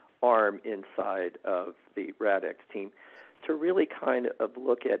arm inside of the RADx team to really kind of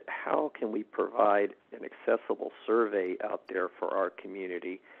look at how can we provide an accessible survey out there for our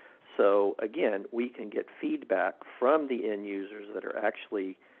community. So again, we can get feedback from the end users that are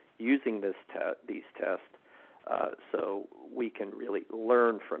actually using these tests, so we can really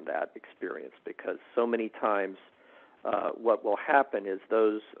learn from that experience, because so many times what will happen is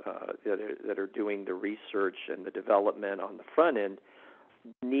those that are doing the research and the development on the front end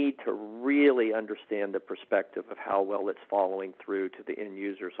need to really understand the perspective of how well it's following through to the end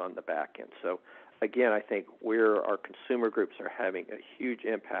users on the back end. So again, I think where our consumer groups are having a huge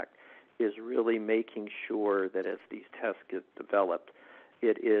impact is really making sure that as these tests get developed,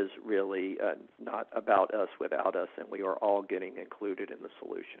 it is really not about us without us, and we are all getting included in the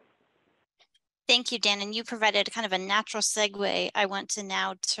solution. Thank you, Dan. And you provided kind of a natural segue. I want to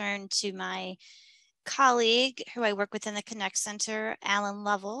now turn to my colleague who I work with in the ConnectCenter, Alan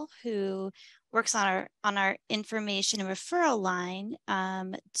Lovell, who works on our information and referral line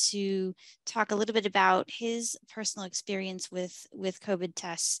to talk a little bit about his personal experience with COVID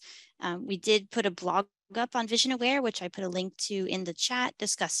tests. We did put a blog up on Vision Aware, which I put a link to in the chat,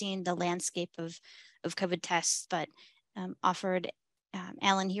 discussing the landscape of COVID tests, but offered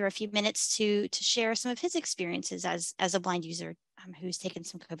Alan here a few minutes to share some of his experiences as a blind user who's taken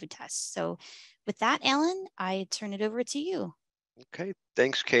some COVID tests. So with that, Alan, I turn it over to you. Okay,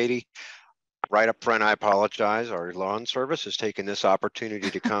 thanks, Katie. Right up front, I apologize. Our lawn service has taken this opportunity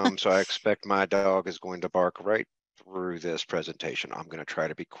to come, so I expect my dog is going to bark right through this presentation. I'm going to try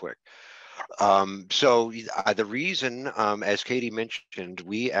to be quick. The reason, as Katie mentioned,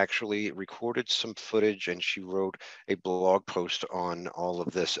 we actually recorded some footage and she wrote a blog post on all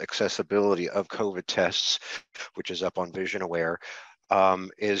of this accessibility of COVID tests, which is up on Vision Aware,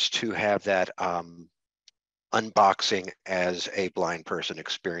 is to have that unboxing as a blind person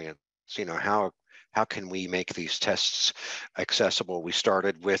experience. You know, how can we make these tests accessible? We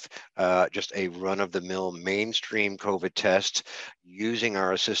started with just a run-of-the-mill mainstream COVID test using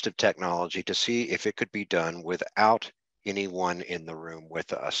our assistive technology to see if it could be done without anyone in the room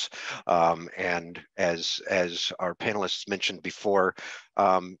with us. And as our panelists mentioned before,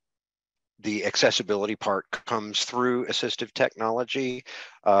 the accessibility part comes through assistive technology.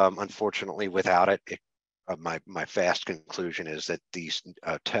 Unfortunately, without it, my fast conclusion is that these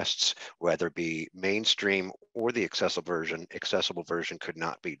tests, whether it be mainstream or the accessible version could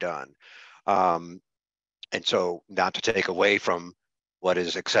not be done. And so, not to take away from what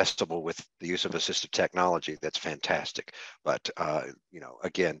is accessible with the use of assistive technology, that's fantastic. But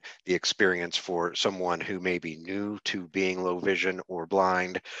again, the experience for someone who may be new to being low vision or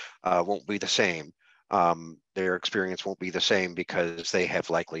blind won't be the same. Their experience won't be the same because they have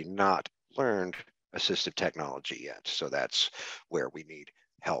likely not learned assistive technology yet. So that's where we need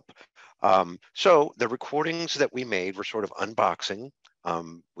help. So the recordings that we made were sort of unboxing.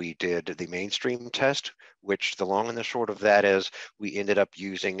 We did the mainstream test, which the long and the short of that is we ended up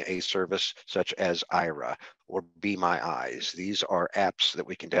using a service such as Ira or Be My Eyes. These are apps that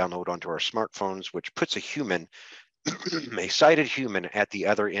we can download onto our smartphones, which puts a human, a sighted human at the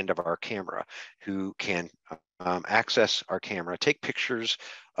other end of our camera who can access our camera, take pictures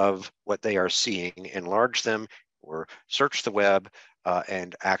of what they are seeing, enlarge them, or search the web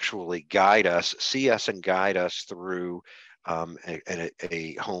and actually guide us, see us and guide us through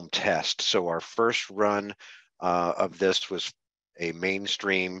a home test. So our first run of this was a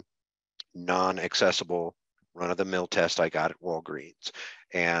mainstream, non-accessible, run-of-the-mill test I got at Walgreens.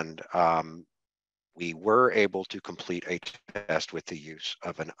 And we were able to complete a test with the use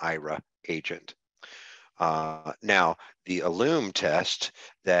of an Ira agent. Now, the Illume test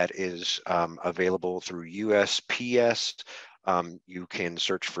that is available through USPS, you can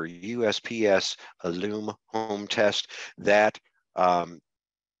search for USPS Illume home test. That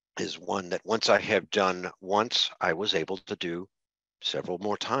is one that once I have done once, I was able to do several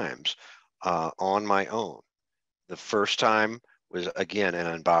more times on my own. The first time was, again,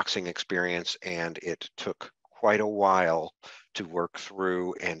 an unboxing experience, and it took quite a while to work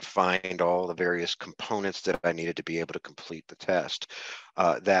through and find all the various components that I needed to be able to complete the test.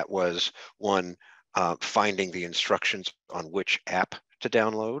 That was one, finding the instructions on which app to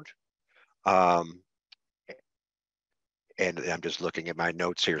download. And I'm just looking at my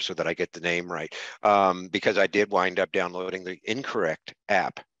notes here so that I get the name right, because I did wind up downloading the incorrect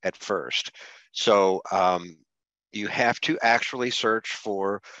app at first. So you have to actually search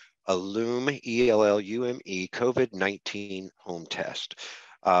for Illume, E-L-L-U-M-E, COVID-19 home test.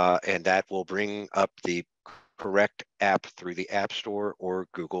 And that will bring up the correct app through the App Store or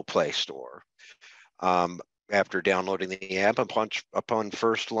Google Play Store. After downloading the app, upon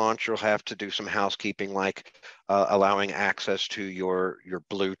first launch, you'll have to do some housekeeping, like allowing access to your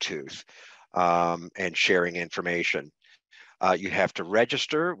Bluetooth and sharing information. You have to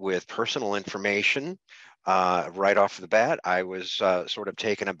register with personal information. Right off the bat, I was sort of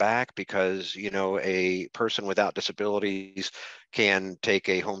taken aback because, a person without disabilities can take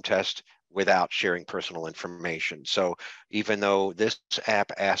a home test without sharing personal information. So even though this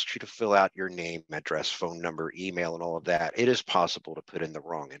app asks you to fill out your name, address, phone number, email, and all of that, it is possible to put in the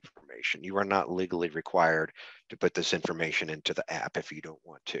wrong information. You are not legally required to put this information into the app if you don't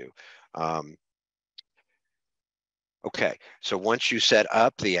want to. Okay, so once you set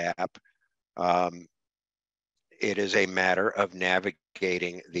up the app, it is a matter of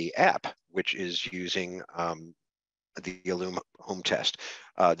navigating the app, which is using the Illume home test.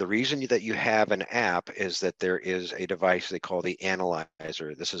 The reason that you have an app is that there is a device they call the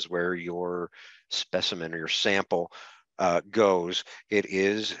analyzer. This is where your specimen or your sample goes. It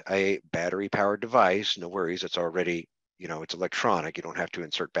is a battery-powered device. No worries, it's already, it's electronic. You don't have to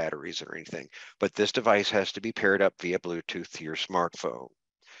insert batteries or anything. But this device has to be paired up via Bluetooth to your smartphone.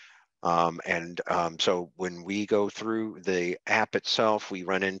 So when we go through the app itself, we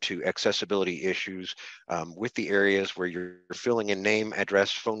run into accessibility issues with the areas where you're filling in name,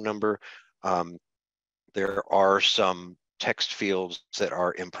 address, phone number. There are some text fields that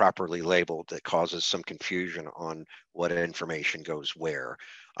are improperly labeled that causes some confusion on what information goes where.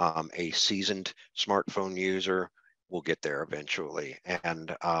 A seasoned smartphone user will get there eventually.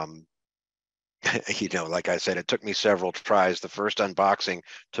 And like I said, it took me several tries. The first unboxing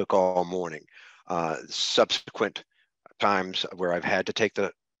took all morning. Subsequent times where I've had to take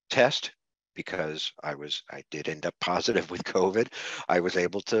the test because I did end up positive with COVID, I was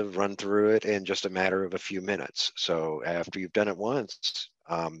able to run through it in just a matter of a few minutes. So after you've done it once,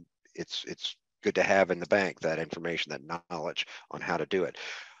 it's good to have in the bank that information, that knowledge on how to do it.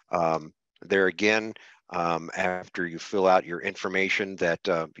 There again, after you fill out your information that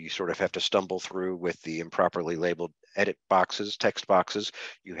you sort of have to stumble through with the improperly labeled edit boxes, text boxes,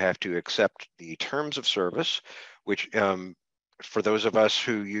 you have to accept the terms of service, which for those of us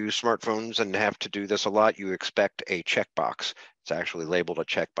who use smartphones and have to do this a lot, you expect a checkbox. It's actually labeled a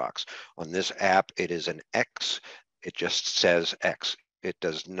checkbox. On this app, it is an X. It just says X. It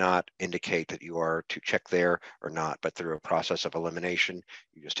does not indicate that you are to check there or not, but through a process of elimination,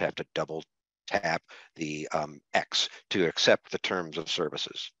 you just have to double tap the X to accept the terms of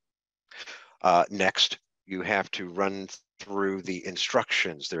services. Next, you have to run through the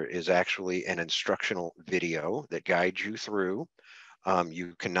instructions. There is actually an instructional video that guides you through.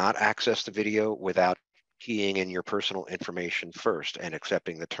 You cannot access the video without keying in your personal information first and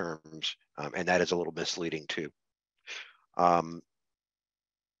accepting the terms, and that is a little misleading too.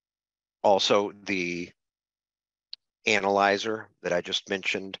 Also, the analyzer that I just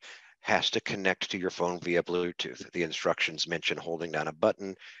mentioned has to connect to your phone via Bluetooth. The instructions mention holding down a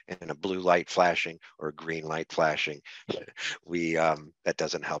button and a blue light flashing or a green light flashing. That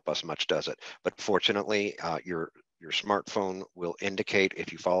doesn't help us much, does it? But fortunately, your smartphone will indicate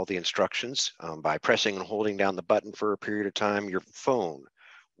if you follow the instructions by pressing and holding down the button for a period of time. Your phone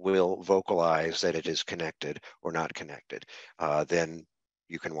will vocalize that it is connected or not connected. Then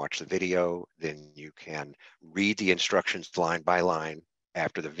you can watch the video, then you can read the instructions line by line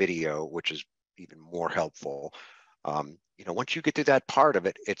after the video, which is even more helpful. You know, once you get to that part of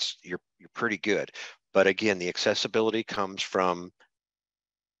it, you're pretty good. But again, the accessibility comes from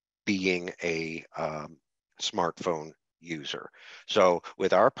being a smartphone user. So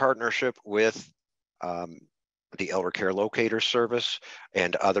with our partnership with the Elder Care Locator Service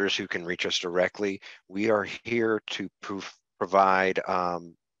and others who can reach us directly, we are here to provide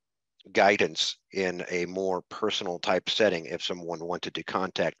guidance in a more personal type setting. If someone wanted to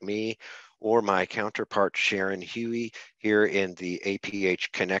contact me or my counterpart Sharon Huey here in the APH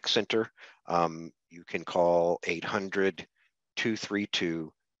ConnectCenter, you can call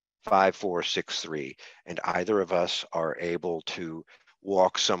 800-232-5463, and either of us are able to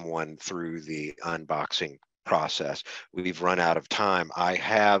walk someone through the unboxing process. We've run out of time. I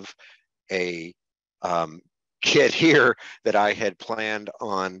have a kit here that I had planned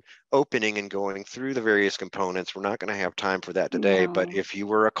on opening and going through the various components. We're not going to have time for that today, but if you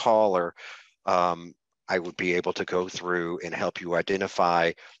were a caller, I would be able to go through and help you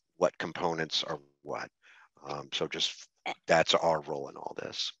identify what components are what. So just that's our role in all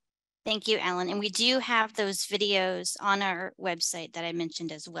this. Thank you, Alan. And we do have those videos on our website that I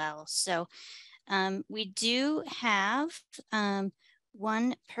mentioned as well. So we do have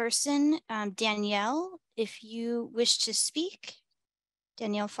one person, Danielle, if you wish to speak.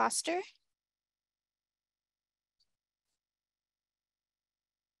 Danielle Foster.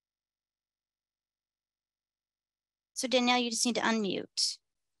 So Danielle, you just need to unmute.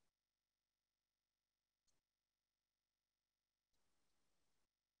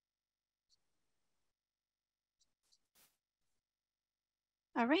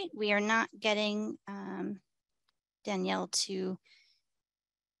 All right, we are not getting Danielle to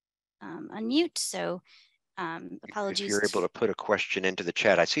unmute, so apologies. If you're able to put a question into the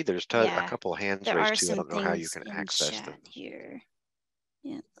chat, I see there's a couple of hands raised too. I don't know how you can access them here.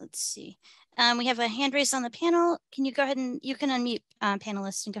 Yeah, let's see. We have a hand raised on the panel. Can you go ahead and you can unmute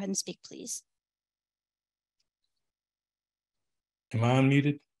panelists and go ahead and speak, please. Am I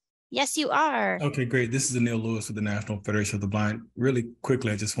unmuted? Yes, you are. Okay, great. This is Anil Lewis with the National Federation of the Blind. Really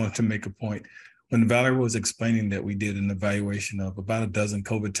quickly, I just wanted to make a point. When Valerie was explaining that we did an evaluation of about a dozen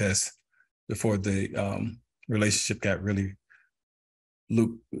COVID tests before the relationship got really,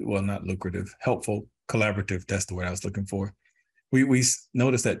 not lucrative, helpful, collaborative, that's the word I was looking for. We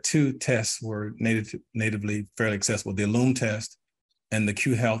noticed that two tests were natively fairly accessible. The Loom test and the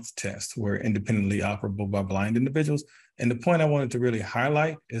Q Health test were independently operable by blind individuals. And the point I wanted to really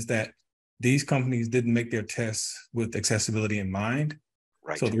highlight is that these companies didn't make their tests with accessibility in mind.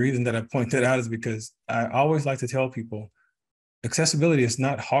 Right. So the reason that I point that out is because I always like to tell people accessibility is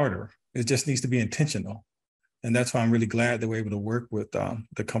not harder. It just needs to be intentional. And that's why I'm really glad that we're able to work with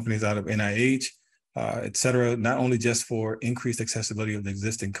the companies out of NIH, et cetera, not only just for increased accessibility of the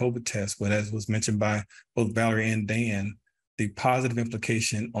existing COVID tests, but as was mentioned by both Valerie and Dan, the positive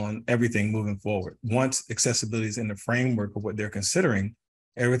implication on everything moving forward. Once accessibility is in the framework of what they're considering,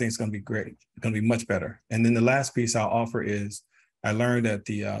 everything's going to be great. It's going to be much better. And then the last piece I'll offer is I learned at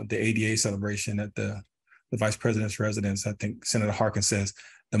the ADA celebration at the Vice President's residence, I think Senator Harkin says,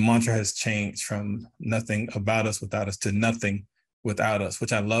 the mantra has changed from nothing about us without us to nothing without us,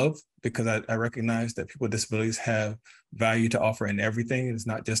 which I love because I recognize that people with disabilities have value to offer in everything. It's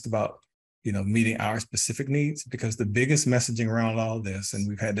not just about meeting our specific needs, because the biggest messaging around all of this, and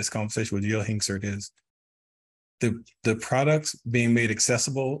we've had this conversation with Jill Hingsert, is the products being made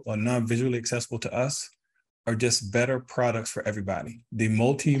accessible or non-visually accessible to us are just better products for everybody. The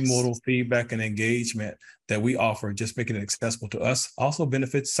multimodal feedback and engagement that we offer, just making it accessible to us, also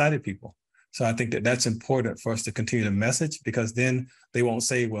benefits sighted people. So I think that that's important for us to continue to message, because then they won't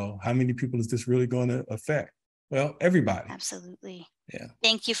say, well, how many people is this really going to affect? Well, everybody. Absolutely. Yeah.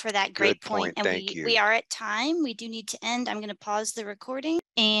 Thank you for that great point. And Thank you. We are at time. We do need to end. I'm going to pause the recording,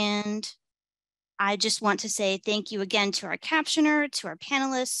 and I just want to say thank you again to our captioner, to our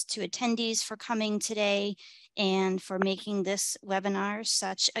panelists, to attendees for coming today and for making this webinar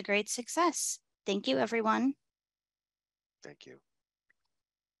such a great success. Thank you, everyone. Thank you.